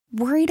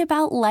Worried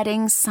about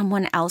letting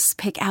someone else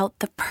pick out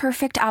the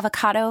perfect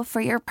avocado for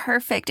your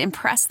perfect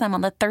impress them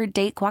on the third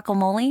date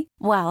guacamole?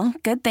 Well,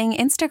 good thing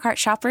Instacart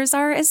shoppers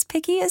are as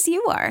picky as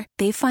you are.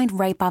 They find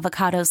ripe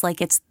avocados like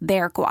it's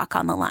their guac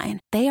on the line.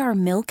 They are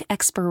milk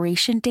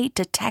expiration date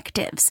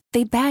detectives.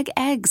 They bag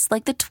eggs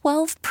like the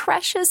 12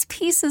 precious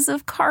pieces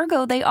of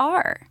cargo they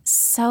are.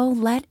 So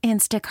let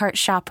Instacart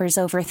shoppers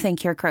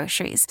overthink your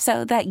groceries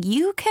so that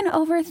you can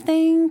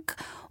overthink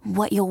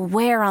what you'll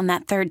wear on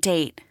that third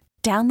date.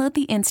 Download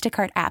the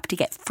Instacart app to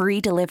get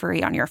free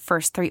delivery on your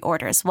first 3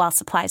 orders while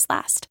supplies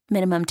last.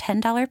 Minimum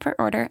 $10 per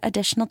order.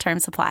 Additional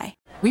terms apply.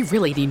 We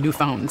really need new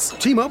phones.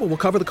 T-Mobile will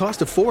cover the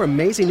cost of 4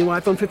 amazing new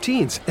iPhone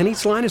 15s, and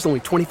each line is only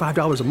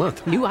 $25 a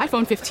month. New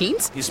iPhone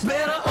 15s? It's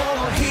better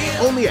over here.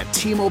 Only at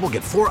T-Mobile,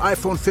 get 4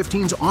 iPhone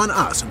 15s on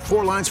us and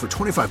 4 lines for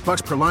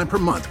 $25 per line per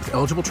month with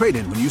eligible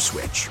trade-in when you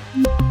switch.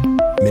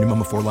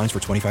 Minimum of 4 lines for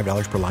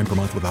 $25 per line per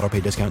month with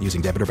autopay discount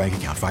using debit or bank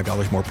account.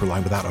 $5 more per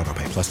line without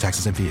autopay, plus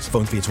taxes and fees.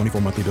 Phone fee at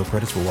 24 monthly bill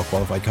credits for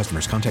well-qualified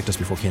customers. Contact us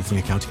before canceling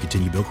account to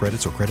continue bill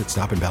credits or credit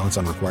stop and balance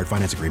on required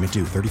finance agreement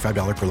due.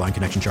 $35 per line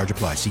connection charge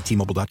applies. See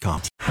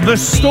T-Mobile.com. The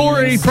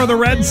story for the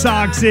Red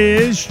Sox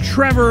is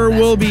Trevor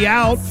will be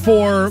out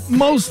for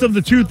most of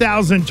the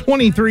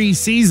 2023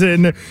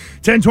 season.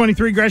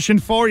 1023 Gresham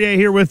Fourier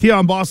here with you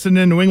on Boston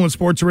and New England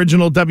Sports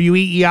Original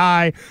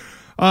WEEI.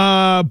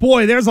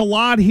 Boy, there's a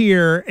lot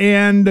here,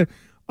 and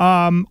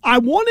I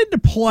wanted to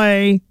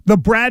play the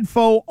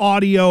Bradfo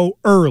audio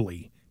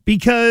early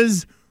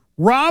because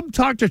Rob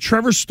talked to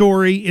Trevor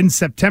Story in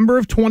September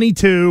of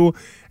 22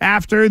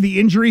 after the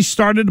injuries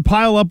started to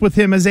pile up with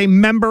him as a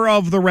member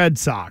of the Red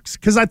Sox,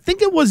 because I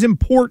think it was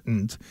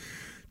important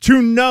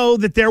to know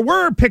that there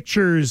were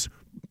pictures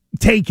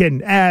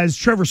taken, as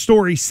Trevor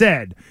Story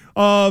said,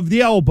 of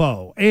the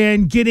elbow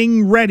and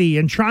getting ready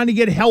and trying to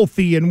get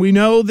healthy, and we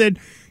know that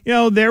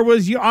there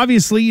was,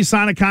 obviously, you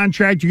sign a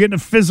contract, you're getting a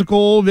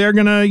physical, they're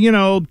going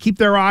to, keep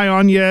their eye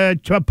on you,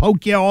 to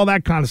poke you, all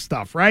that kind of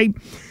stuff, right?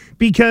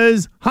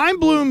 Because Chaim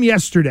Bloom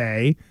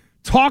yesterday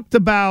talked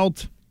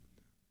about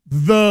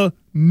the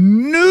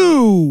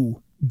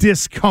new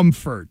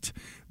discomfort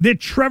that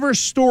Trevor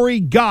Story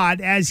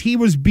got as he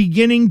was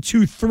beginning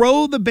to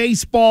throw the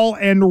baseball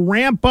and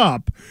ramp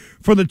up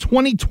for the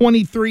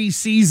 2023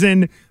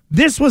 season.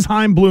 This was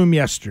Chaim Bloom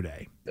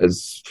yesterday.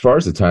 As far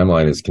as the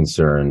timeline is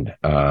concerned,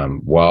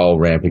 while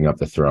ramping up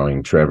the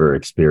throwing, Trevor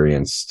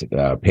experienced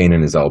pain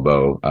in his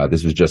elbow.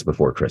 This was just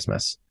before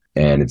Christmas.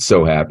 And it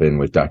so happened,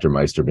 with Dr.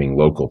 Meister being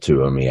local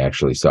to him, he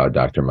actually saw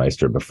Dr.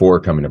 Meister before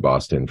coming to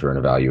Boston for an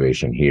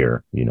evaluation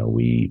here.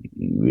 We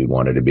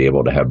wanted to be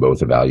able to have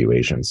both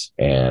evaluations.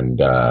 And,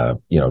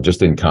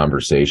 just in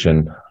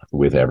conversation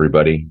with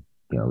everybody,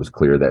 it was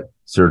clear that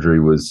surgery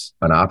was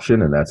an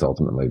option, and that's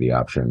ultimately the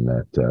option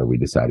that we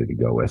decided to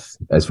go with.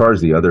 As far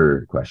as the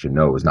other question,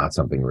 no, it was not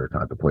something we were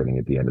contemplating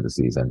at the end of the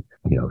season.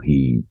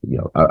 He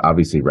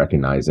obviously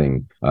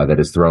recognizing that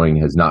his throwing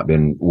has not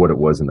been what it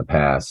was in the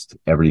past.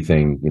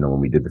 Everything,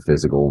 when we did the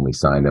physical, when we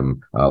signed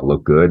him,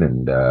 looked good,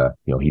 and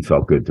he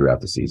felt good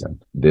throughout the season.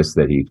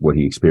 What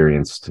he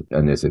experienced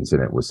in this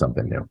incident was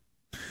something new.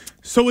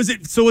 So is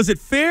it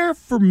fair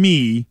for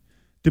me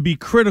to be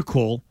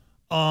critical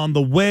on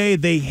the way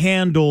they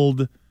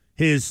handled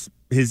his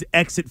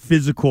exit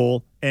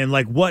physical and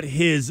like what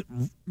his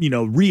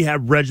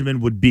rehab regimen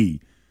would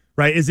be,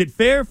 right? Is it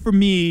fair for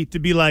me to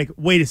be like,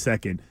 wait a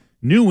second,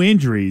 new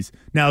injuries?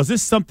 Now, is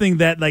this something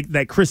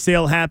that Chris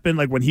Sale happened,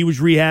 like when he was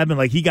rehabbing,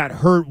 like he got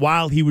hurt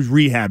while he was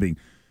rehabbing?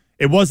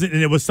 It wasn't,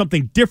 and it was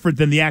something different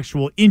than the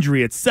actual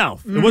injury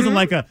itself. Mm-hmm. It wasn't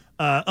like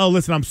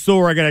listen, I'm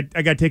sore, I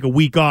gotta take a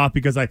week off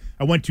because I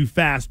went too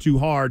fast, too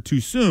hard, too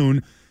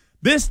soon.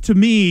 This, to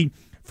me,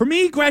 for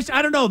me, Gresh,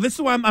 I don't know. This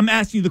is why I'm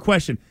asking you the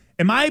question.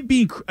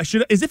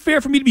 Is it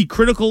fair for me to be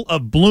critical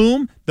of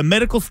Bloom, the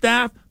medical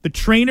staff, the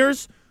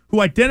trainers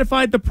who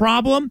identified the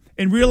problem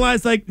and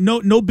realized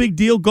no big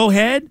deal, go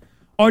ahead?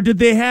 Or did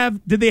they have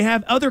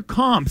other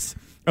comps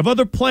of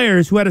other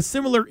players who had a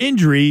similar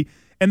injury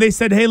and they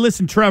said, hey,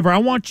 listen, Trevor,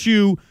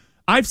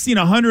 I've seen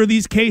 100 of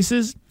these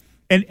cases,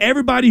 and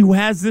everybody who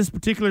has this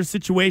particular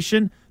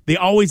situation, they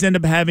always end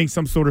up having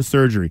some sort of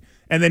surgery.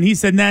 And then he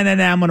said, nah,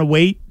 I'm going to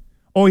wait.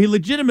 Or he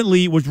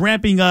legitimately was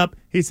ramping up.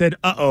 He said,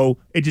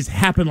 it just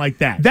happened like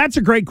that. That's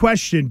a great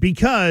question,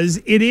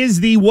 because it is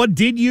the what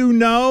did you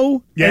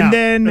know? Yeah, and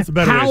then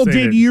how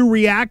did you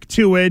react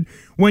to it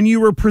when you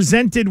were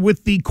presented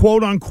with the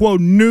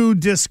quote-unquote new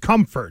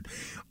discomfort?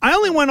 I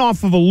only went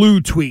off of a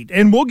Lou tweet,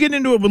 and we'll get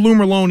into it with Lou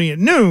Merloni at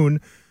noon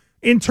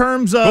in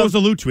terms of... What was the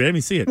Lou tweet? Let me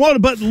see it. Well,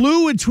 but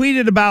Lou had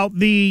tweeted about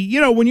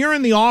when you're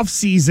in the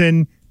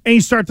off-season and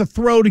you start to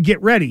throw to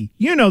get ready.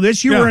 You know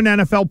this. You were an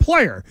NFL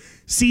player.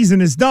 Season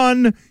is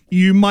done.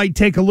 You might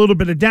take a little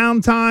bit of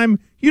downtime.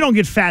 You don't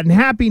get fat and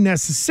happy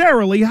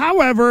necessarily.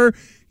 However,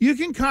 you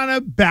can kind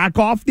of back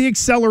off the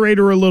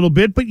accelerator a little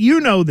bit, but you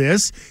know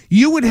this.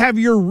 You would have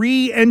your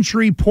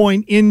re-entry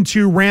point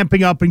into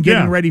ramping up and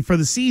getting ready for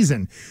the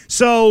season.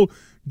 So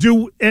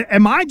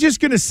Am I just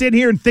going to sit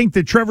here and think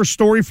that Trevor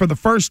Story for the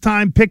first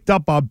time picked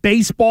up a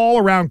baseball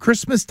around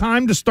Christmas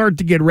time to start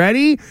to get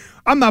ready?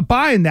 I'm not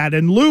buying that.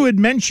 And Lou had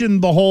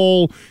mentioned the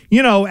whole,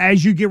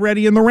 as you get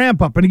ready in the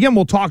ramp up. And again,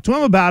 we'll talk to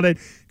him about it,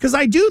 because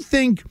I do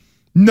think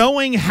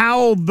knowing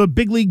how the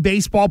big league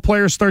baseball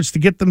player starts to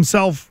get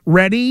themselves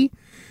ready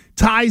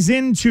ties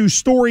into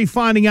Story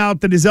finding out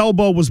that his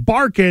elbow was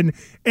barking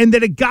and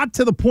that it got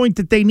to the point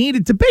that they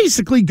needed to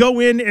basically go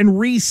in and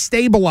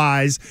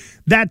restabilize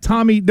that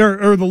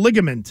or the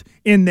ligament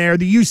in there,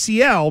 the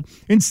UCL,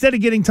 instead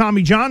of getting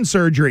Tommy John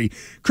surgery.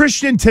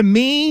 Christian, to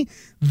me,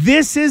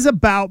 this is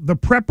about the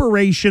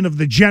preparation of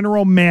the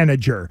general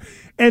manager.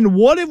 And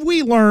what have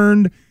we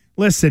learned?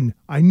 Listen,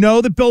 I know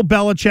that Bill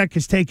Belichick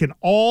has taken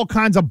all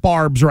kinds of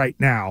barbs right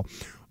now.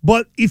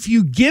 But if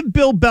you give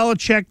Bill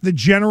Belichick, the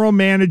general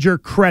manager,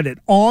 credit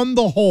on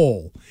the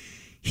whole,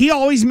 he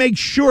always makes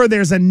sure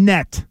there's a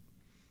net,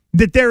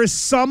 that there is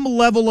some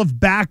level of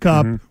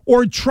backup,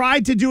 or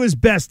tried to do his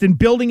best in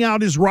building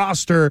out his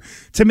roster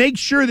to make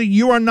sure that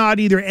you are not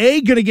either A,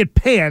 going to get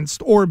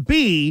pantsed, or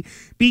B,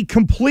 be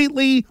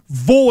completely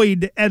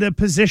void at a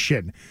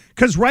position.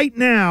 Because right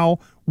now,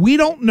 we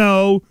don't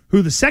know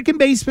who the second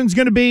baseman's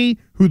going to be,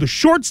 who the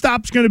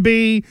shortstop's going to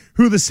be,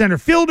 who the center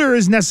fielder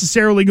is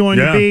necessarily going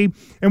to be,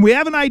 and we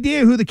have an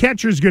idea who the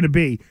catcher's going to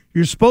be.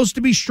 You're supposed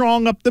to be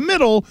strong up the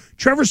middle.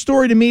 Trevor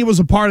Story, to me, was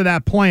a part of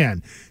that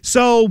plan.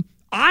 So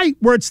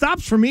where it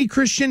stops for me,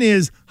 Christian,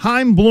 is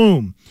Chaim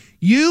Bloom.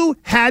 You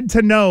had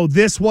to know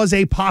this was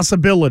a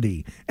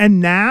possibility. And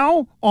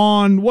now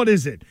on,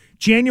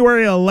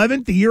 January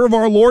 11th, the year of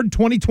our Lord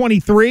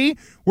 2023,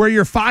 where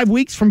you're 5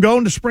 weeks from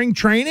going to spring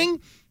training,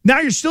 now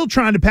you're still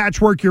trying to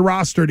patchwork your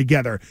roster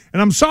together.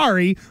 And I'm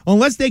sorry,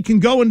 unless they can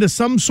go into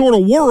some sort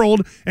of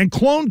world and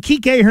clone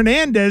Kike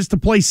Hernandez to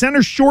play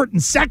center, short,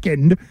 and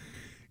second,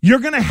 you're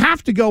going to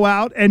have to go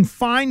out and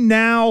find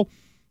now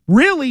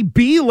really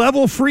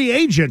B-level free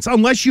agents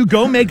unless you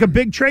go make a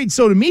big trade.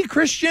 So to me,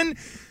 Christian,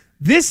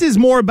 this is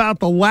more about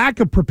the lack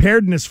of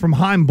preparedness from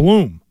Chaim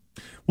Bloom.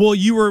 Well,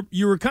 you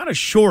were kind of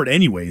short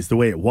anyways, the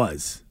way it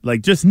was.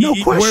 Like, just no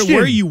question.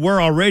 Where you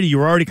were already, you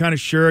were already kind of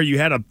sure. You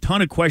had a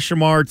ton of question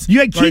marks. You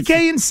had Kike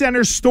in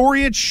center,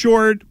 Story at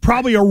short,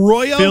 probably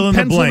Arroyo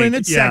penciled in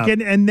at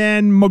second, and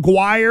then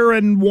McGuire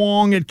and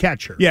Wong at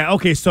catcher. Yeah,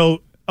 okay, so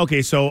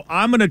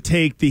I'm going to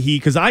take the Heat,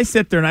 because I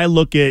sit there and I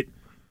look at...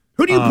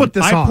 Who do you put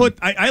this on?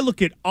 I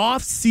look at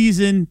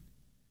off-season,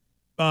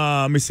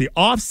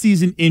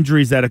 off-season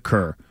injuries that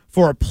occur.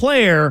 For a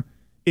player,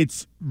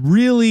 it's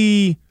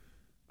really...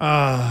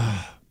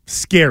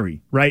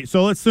 scary, right?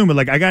 So let's assume it.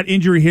 Like, I got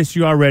injury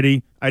history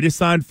already. I just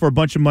signed for a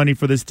bunch of money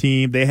for this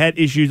team. They had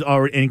issues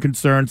already and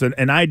concerns,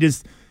 and I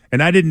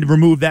didn't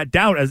remove that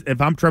doubt as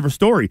if I'm Trevor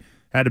Story.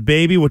 Had a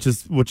baby, which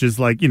is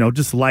like,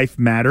 just life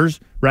matters,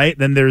 right?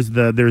 Then there's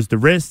the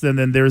wrist, and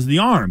then there's the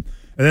arm,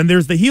 and then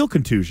there's the heel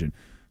contusion.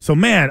 So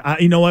man,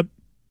 you know what?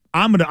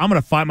 I'm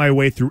gonna fight my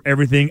way through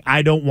everything.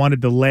 I don't want to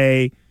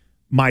delay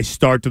my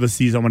start to the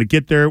season. I want to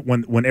get there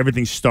when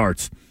everything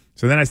starts.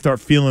 So then I start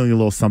feeling a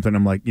little something.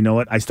 I'm like, you know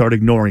what? I start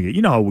ignoring it.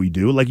 You know how we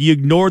do. Like, you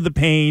ignore the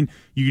pain,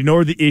 you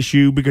ignore the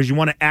issue because you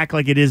want to act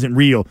like it isn't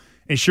real.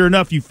 And sure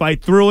enough, you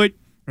fight through it.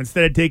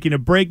 Instead of taking a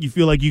break, you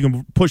feel like you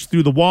can push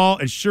through the wall.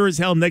 And sure as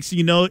hell, next thing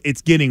you know,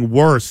 it's getting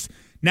worse.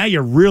 Now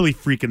you're really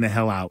freaking the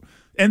hell out.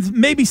 And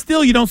maybe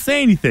still you don't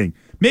say anything.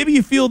 Maybe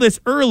you feel this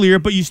earlier,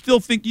 but you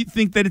still think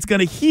that it's going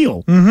to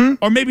heal.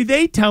 Or maybe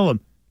they tell them,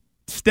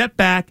 step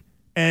back.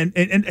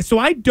 And so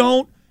I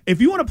don't,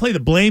 if you want to play the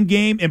blame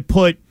game and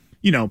put,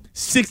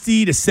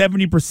 60 to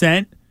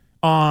 70%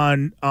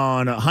 on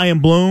Chaim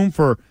Bloom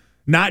for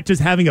not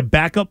just having a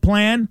backup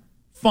plan,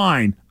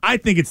 fine. I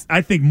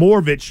think more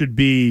of it should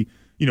be,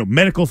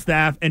 medical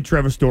staff and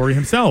Trevor Story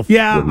himself.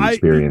 Yeah, what we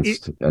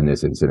experienced in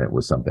this incident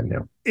was something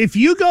new. If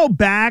you go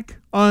back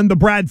on the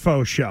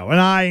Bradfo show, and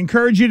I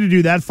encourage you to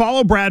do that,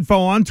 follow Bradfo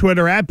on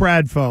Twitter at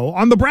Bradfo.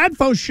 On the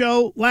Bradfo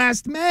show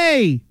last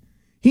May,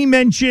 he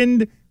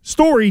mentioned,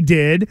 Story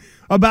did,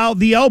 about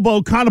the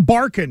elbow kind of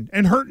barking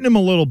and hurting him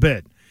a little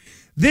bit.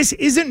 This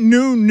isn't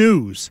new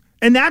news.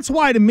 And that's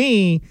why, to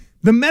me,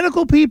 the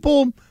medical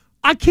people,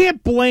 I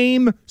can't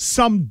blame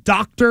some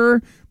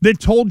doctor that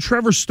told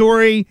Trevor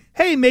Story,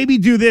 hey, maybe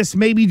do this,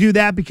 maybe do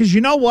that, because you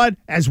know what?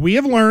 As we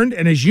have learned,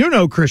 and as you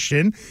know,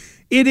 Christian,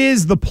 it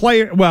is the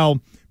player.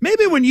 Well,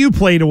 maybe when you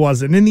played it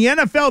wasn't. In the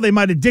NFL, they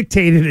might have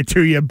dictated it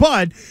to you,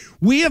 but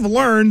we have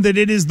learned that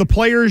it is the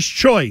player's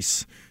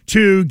choice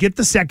to get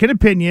the second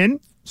opinion.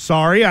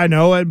 Sorry, I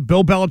know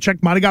Bill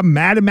Belichick might have got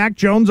mad at Mac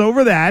Jones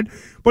over that,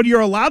 but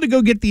you're allowed to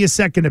go get the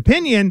second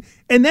opinion,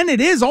 and then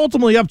it is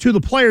ultimately up to the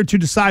player to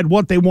decide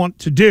what they want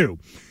to do.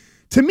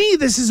 To me,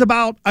 this is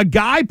about a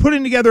guy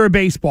putting together a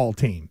baseball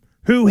team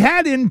who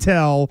had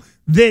intel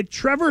that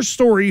Trevor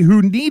Story,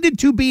 who needed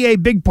to be a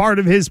big part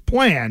of his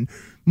plan,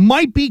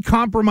 might be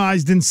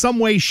compromised in some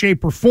way,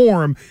 shape, or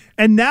form.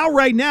 And now,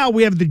 right now,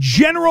 we have the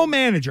general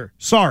manager,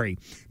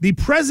 the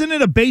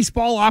president of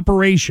baseball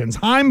operations,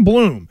 Chaim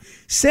Bloom,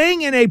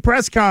 saying in a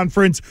press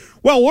conference,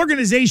 well,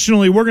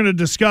 organizationally, we're going to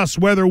discuss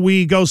whether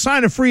we go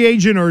sign a free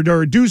agent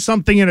or do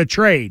something in a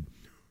trade.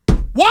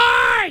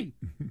 Why?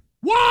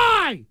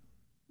 Why?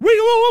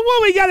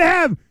 We got to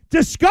have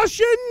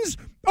discussions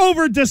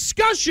over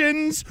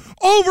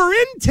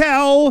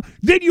intel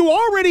that you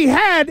already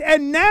had,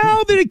 and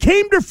now that it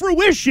came to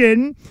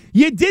fruition,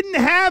 you didn't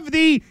have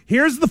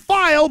here's the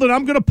file that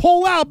I'm going to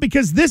pull out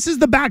because this is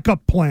the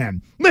backup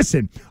plan.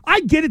 Listen,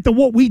 I get it that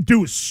what we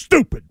do is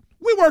stupid.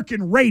 We work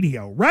in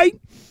radio, right?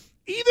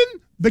 Even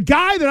the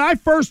guy that I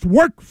first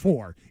worked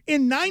for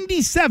in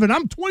 97,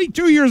 I'm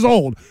 22 years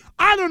old.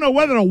 I don't know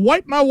whether to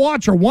wipe my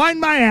watch or wind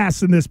my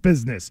ass in this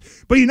business.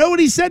 But you know what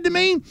he said to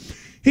me?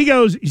 He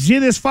goes, you see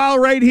this file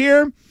right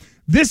here?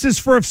 This is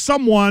for if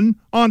someone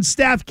on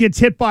staff gets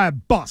hit by a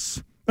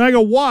bus. And I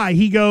go, why?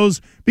 He goes,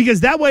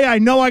 because that way I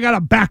know I got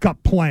a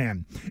backup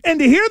plan. And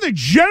to hear the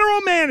general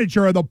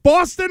manager of the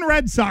Boston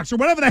Red Sox, or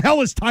whatever the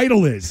hell his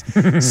title is,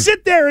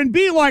 sit there and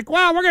be like,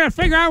 well, we're going to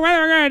figure out whether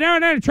we're going to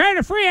do it, trade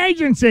a free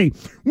agency.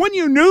 When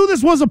you knew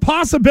this was a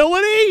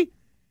possibility,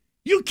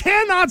 you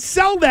cannot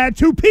sell that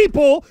to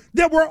people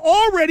that were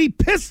already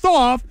pissed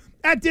off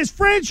at this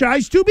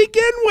franchise to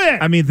begin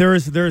with. I mean,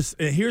 there's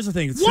here's the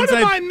thing. What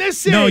am I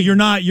missing? No, you're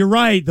not. You're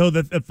right, though.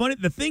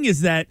 The thing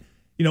is that,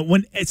 you know,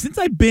 since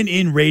I've been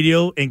in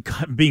radio and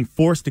being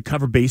forced to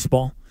cover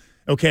baseball,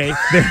 okay,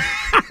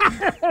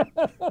 I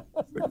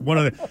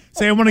want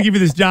to give you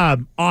this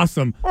job.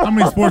 Awesome. How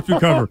many sports do you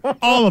cover?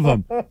 All of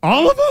them.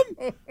 All of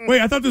them? Wait,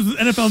 I thought this was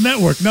NFL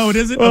Network. No, it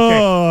isn't?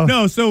 Okay.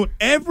 No, so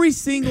every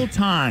single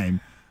time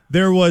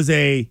there was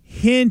a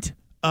hint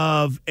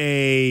of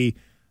a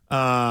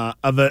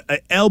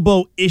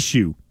elbow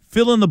issue,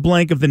 fill in the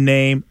blank of the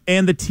name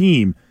and the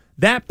team,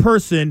 that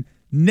person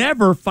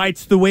never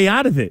fights the way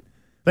out of it.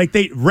 Like,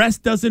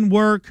 rest doesn't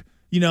work,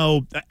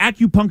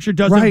 acupuncture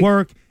doesn't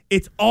work.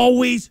 It's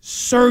always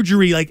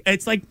surgery. Like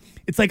it's like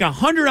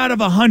 100 out of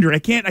 100. I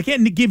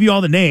can't give you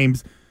all the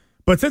names,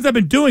 but since I've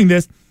been doing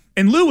this,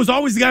 and Lou was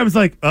always the guy who was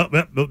like, oh,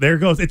 there it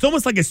goes. It's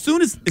almost like as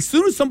soon as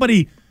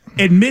somebody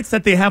admits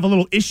that they have a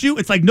little issue,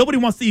 it's like nobody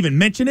wants to even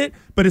mention it,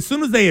 but as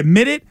soon as they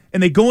admit it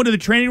and they go into the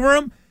training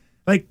room,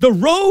 like, the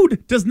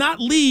road does not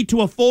lead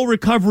to a full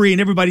recovery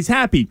and everybody's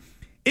happy.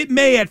 It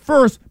may at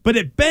first, but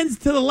it bends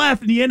to the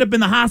left and you end up in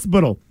the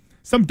hospital.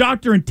 Some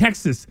doctor in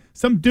Texas,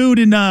 some dude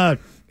in L.A.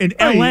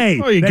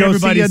 Oh, you go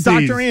see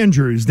Dr.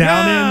 Andrews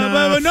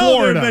down in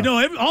Florida.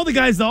 All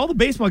the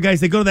baseball guys,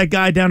 they go to that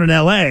guy down in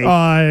L.A.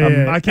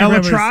 I can't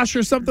remember Trash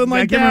or something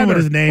like that. I can't remember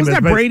what his name is.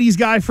 Wasn't that Brady's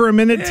guy for a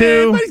minute too?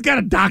 Everybody's got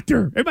a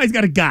doctor. Everybody's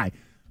got a guy.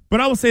 But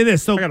I will say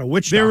this: so I got a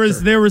witch there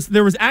doctor. there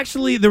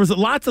was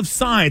lots of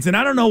signs, and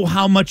I don't know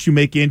how much you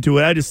make into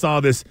it. I just saw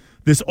this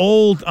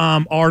old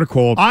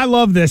article. I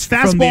love this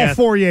fastball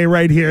Fourier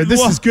right here.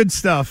 This is good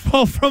stuff.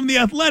 Well, from The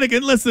Athletic,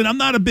 and listen, I'm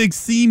not a big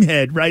seam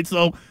head, right?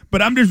 So,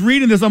 but I'm just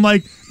reading this. I'm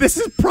like, this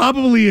is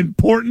probably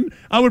important.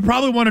 I would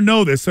probably want to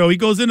know this. So he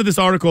goes into this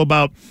article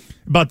about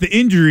the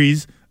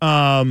injuries.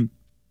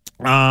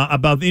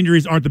 About the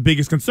injuries aren't the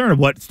biggest concern of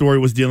what Story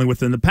was dealing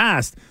with in the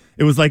past.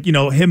 It was like,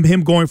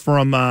 him going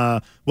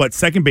from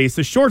second base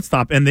to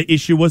shortstop, and the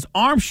issue was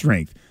arm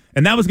strength,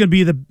 and that was going to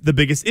be the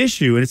biggest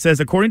issue. And it says,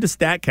 according to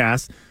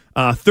StatCast,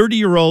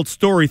 30-year-old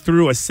Story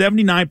threw a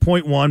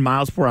 79.1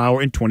 miles per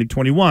hour in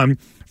 2021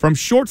 from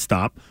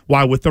shortstop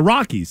while with the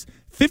Rockies.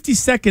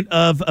 52nd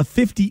of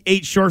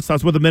 58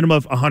 shortstops with a minimum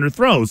of 100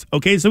 throws.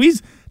 Okay, so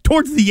he's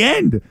towards the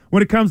end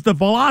when it comes to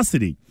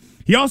velocity.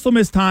 He also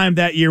missed time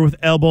that year with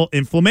elbow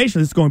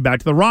inflammation. This is going back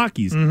to the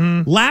Rockies.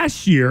 Mm-hmm.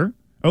 Last year,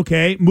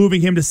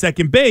 moving him to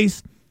second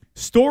base,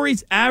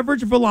 Story's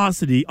average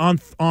velocity on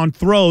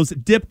throws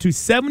dipped to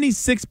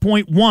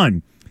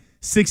 76.1,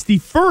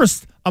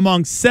 61st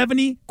among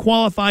 70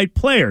 qualified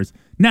players.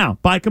 Now,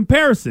 by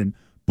comparison,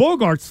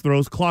 Bogart's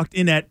throws clocked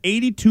in at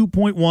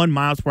 82.1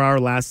 miles per hour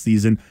last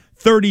season,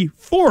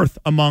 34th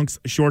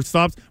amongst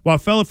shortstops, while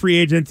fellow free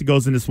agent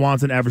goes into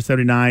Swanson, average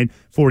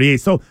 79.48.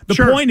 So the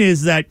point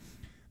is that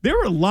there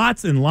were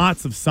lots and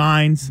lots of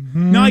signs.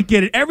 Mm-hmm. Now I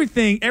get it.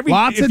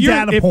 Lots of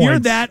data points. If you're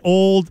that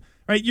old,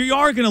 right, you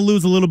are going to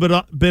lose a little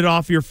bit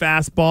off your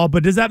fastball,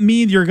 but does that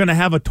mean you're going to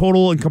have a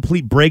total and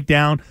complete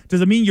breakdown? Does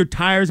it mean your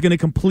tire is going to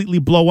completely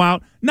blow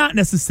out? Not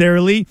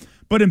necessarily.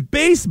 But in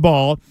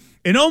baseball,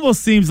 it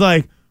almost seems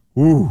like,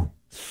 ooh,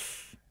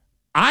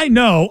 I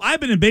know.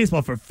 I've been in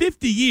baseball for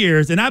 50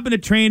 years, and I've been a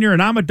trainer,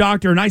 and I'm a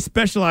doctor, and I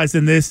specialize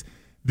in this.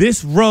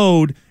 This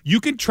road, you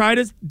can try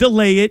to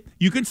delay it.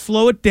 You can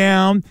slow it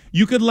down.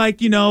 You could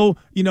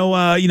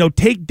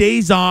take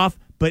days off,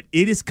 but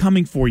it is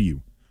coming for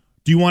you.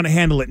 Do you want to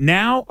handle it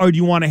now, or do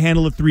you want to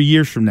handle it 3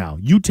 years from now?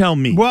 You tell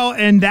me. Well,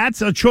 and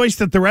that's a choice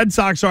that the Red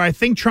Sox are, I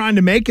think, trying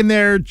to make, and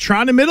they're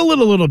trying to middle it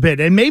a little bit.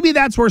 And maybe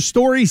that's where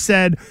Story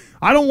said,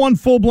 I don't want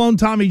full-blown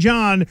Tommy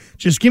John.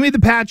 Just give me the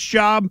patch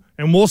job,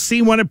 and we'll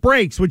see when it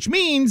breaks, which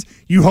means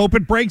you hope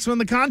it breaks when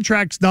the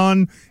contract's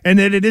done and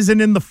that it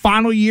isn't in the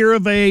final year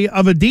of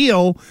a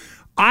deal.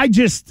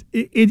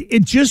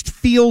 It just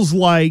feels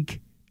like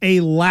a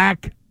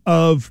lack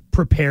of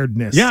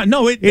preparedness. Yeah,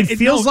 no, it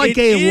feels like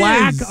a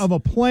lack of a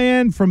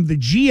plan from the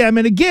GM.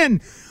 And again,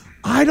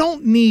 I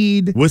don't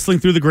need whistling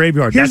through the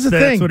graveyard. Here's the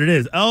thing. That's what it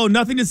is. Oh,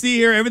 nothing to see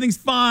here. Everything's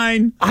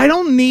fine. I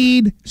don't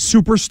need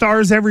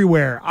superstars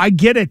everywhere. I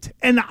get it.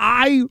 And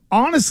I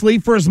honestly,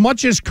 for as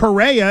much as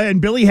Correa,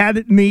 and Billy had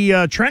it in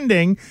the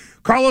trending,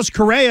 Carlos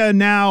Correa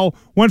now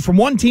went from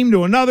one team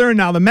to another, and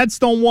now the Mets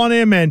don't want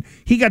him, and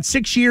he got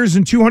 6 years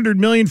and $200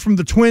 million from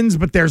the Twins,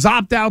 but there's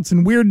opt-outs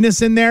and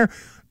weirdness in there.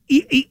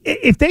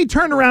 If they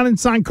turn around and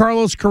sign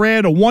Carlos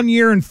Correa to 1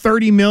 year and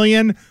 $30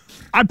 million,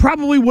 I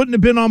probably wouldn't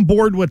have been on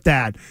board with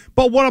that.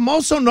 But what I'm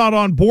also not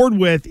on board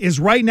with is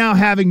right now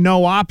having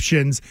no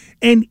options.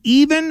 And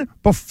even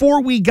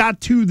before we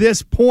got to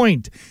this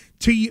point,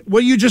 to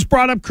what you just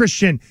brought up,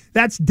 Christian,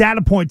 that's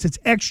data points. It's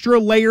extra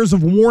layers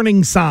of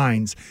warning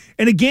signs.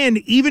 And again,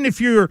 even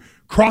if you're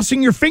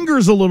crossing your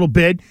fingers a little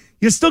bit,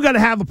 you still got to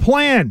have a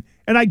plan.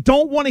 And I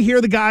don't want to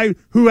hear the guy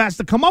who has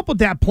to come up with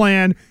that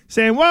plan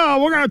saying,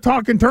 well, we're going to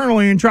talk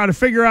internally and try to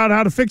figure out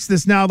how to fix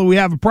this now that we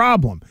have a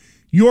problem.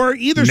 You're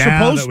either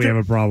supposed to. We have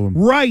a problem.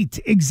 Right,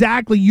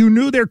 exactly. You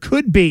knew there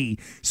could be.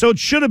 So it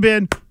should have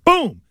been,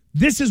 boom,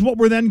 this is what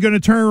we're then going to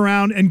turn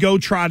around and go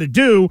try to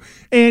do.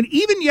 And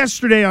even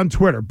yesterday on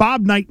Twitter,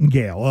 Bob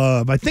Nightingale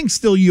of, I think,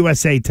 still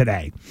USA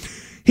Today,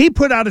 he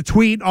put out a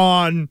tweet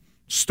on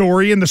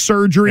Story and the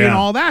surgery and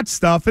all that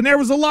stuff. And there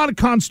was a lot of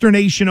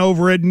consternation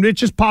over it. And it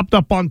just popped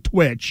up on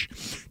Twitch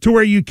to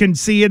where you can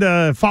see it,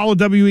 follow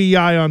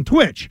WEI on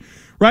Twitch.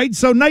 Right?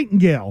 So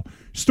Nightingale.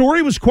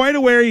 Story was quite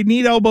aware he'd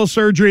need elbow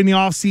surgery in the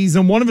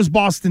offseason. One of his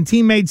Boston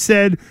teammates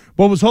said,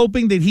 but was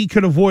hoping that he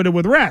could avoid it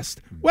with rest.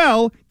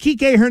 Well,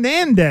 Kike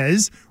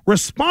Hernandez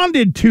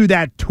responded to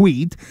that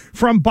tweet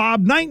from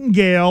Bob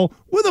Nightingale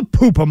with a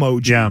poop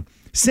emoji,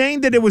 saying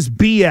that it was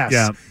BS.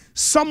 Yeah.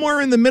 Somewhere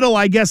in the middle,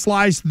 I guess,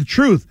 lies the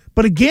truth.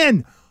 But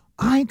again,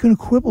 I ain't going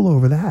to quibble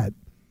over that.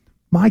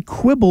 My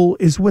quibble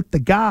is with the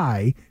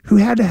guy who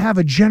had to have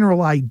a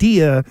general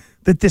idea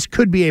that this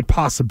could be a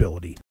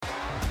possibility.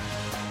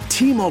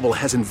 T-Mobile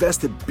has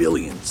invested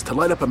billions to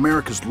light up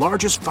America's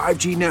largest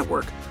 5G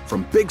network,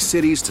 from big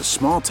cities to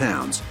small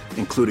towns,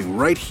 including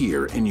right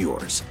here in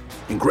yours.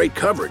 And great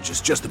coverage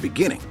is just the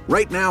beginning.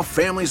 Right now,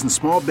 families and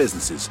small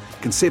businesses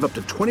can save up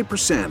to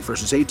 20%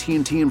 versus AT&T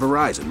and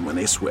Verizon when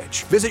they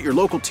switch. Visit your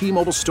local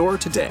T-Mobile store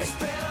today.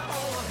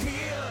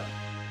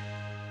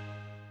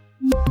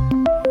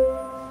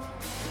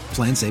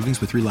 Plan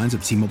savings with 3 lines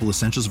of T-Mobile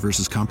Essentials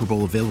versus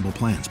comparable available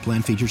plans.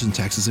 Plan features and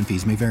taxes and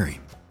fees may vary.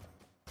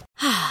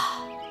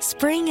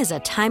 Spring is a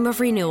time of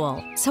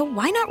renewal, so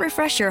why not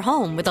refresh your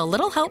home with a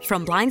little help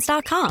from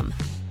Blinds.com?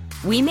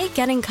 We make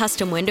getting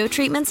custom window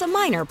treatments a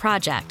minor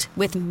project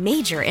with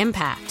major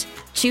impact.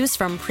 Choose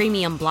from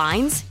premium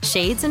blinds,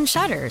 shades, and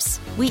shutters.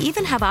 We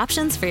even have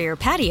options for your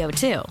patio,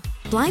 too.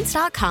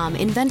 Blinds.com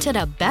invented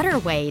a better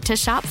way to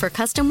shop for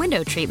custom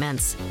window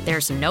treatments.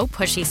 There's no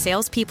pushy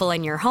salespeople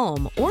in your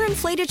home or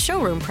inflated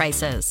showroom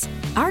prices.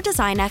 Our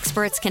design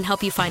experts can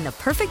help you find the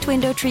perfect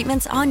window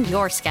treatments on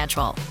your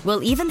schedule.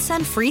 We'll even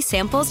send free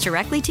samples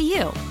directly to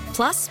you.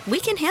 Plus, we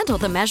can handle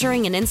the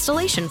measuring and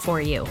installation for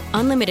you.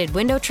 Unlimited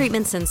window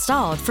treatments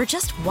installed for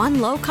just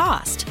one low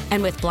cost.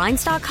 And with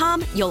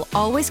Blinds.com, you'll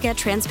always get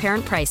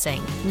transparent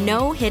pricing.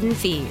 No hidden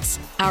fees.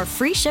 Our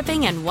free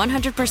shipping and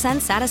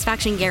 100%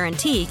 satisfaction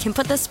guarantee can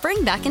put the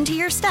spring back into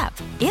your step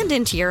and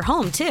into your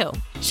home, too.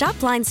 Shop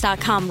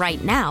Blinds.com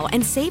right now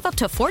and save up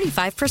to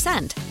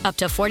 45%. Up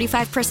to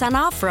 45%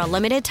 off for a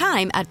limited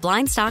time at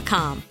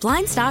Blinds.com.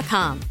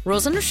 Blinds.com.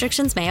 Rules and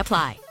restrictions may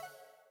apply.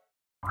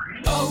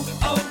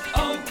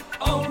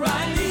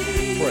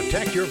 O'Reilly.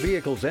 Protect your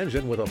vehicle's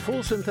engine with a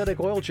full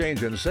synthetic oil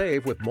change and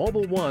save with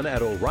Mobil 1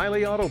 at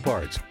O'Reilly Auto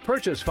Parts.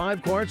 Purchase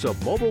 5 quarts of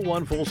Mobil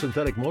 1 full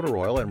synthetic motor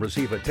oil and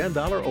receive a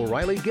 $10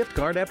 O'Reilly gift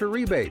card after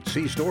rebate.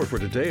 See store for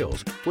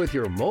details. With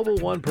your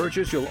Mobil 1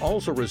 purchase, you'll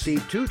also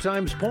receive 2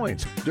 times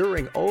points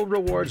during O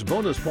Rewards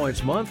Bonus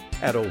Points Month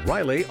at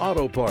O'Reilly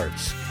Auto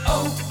Parts.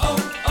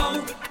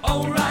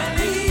 O'Reilly.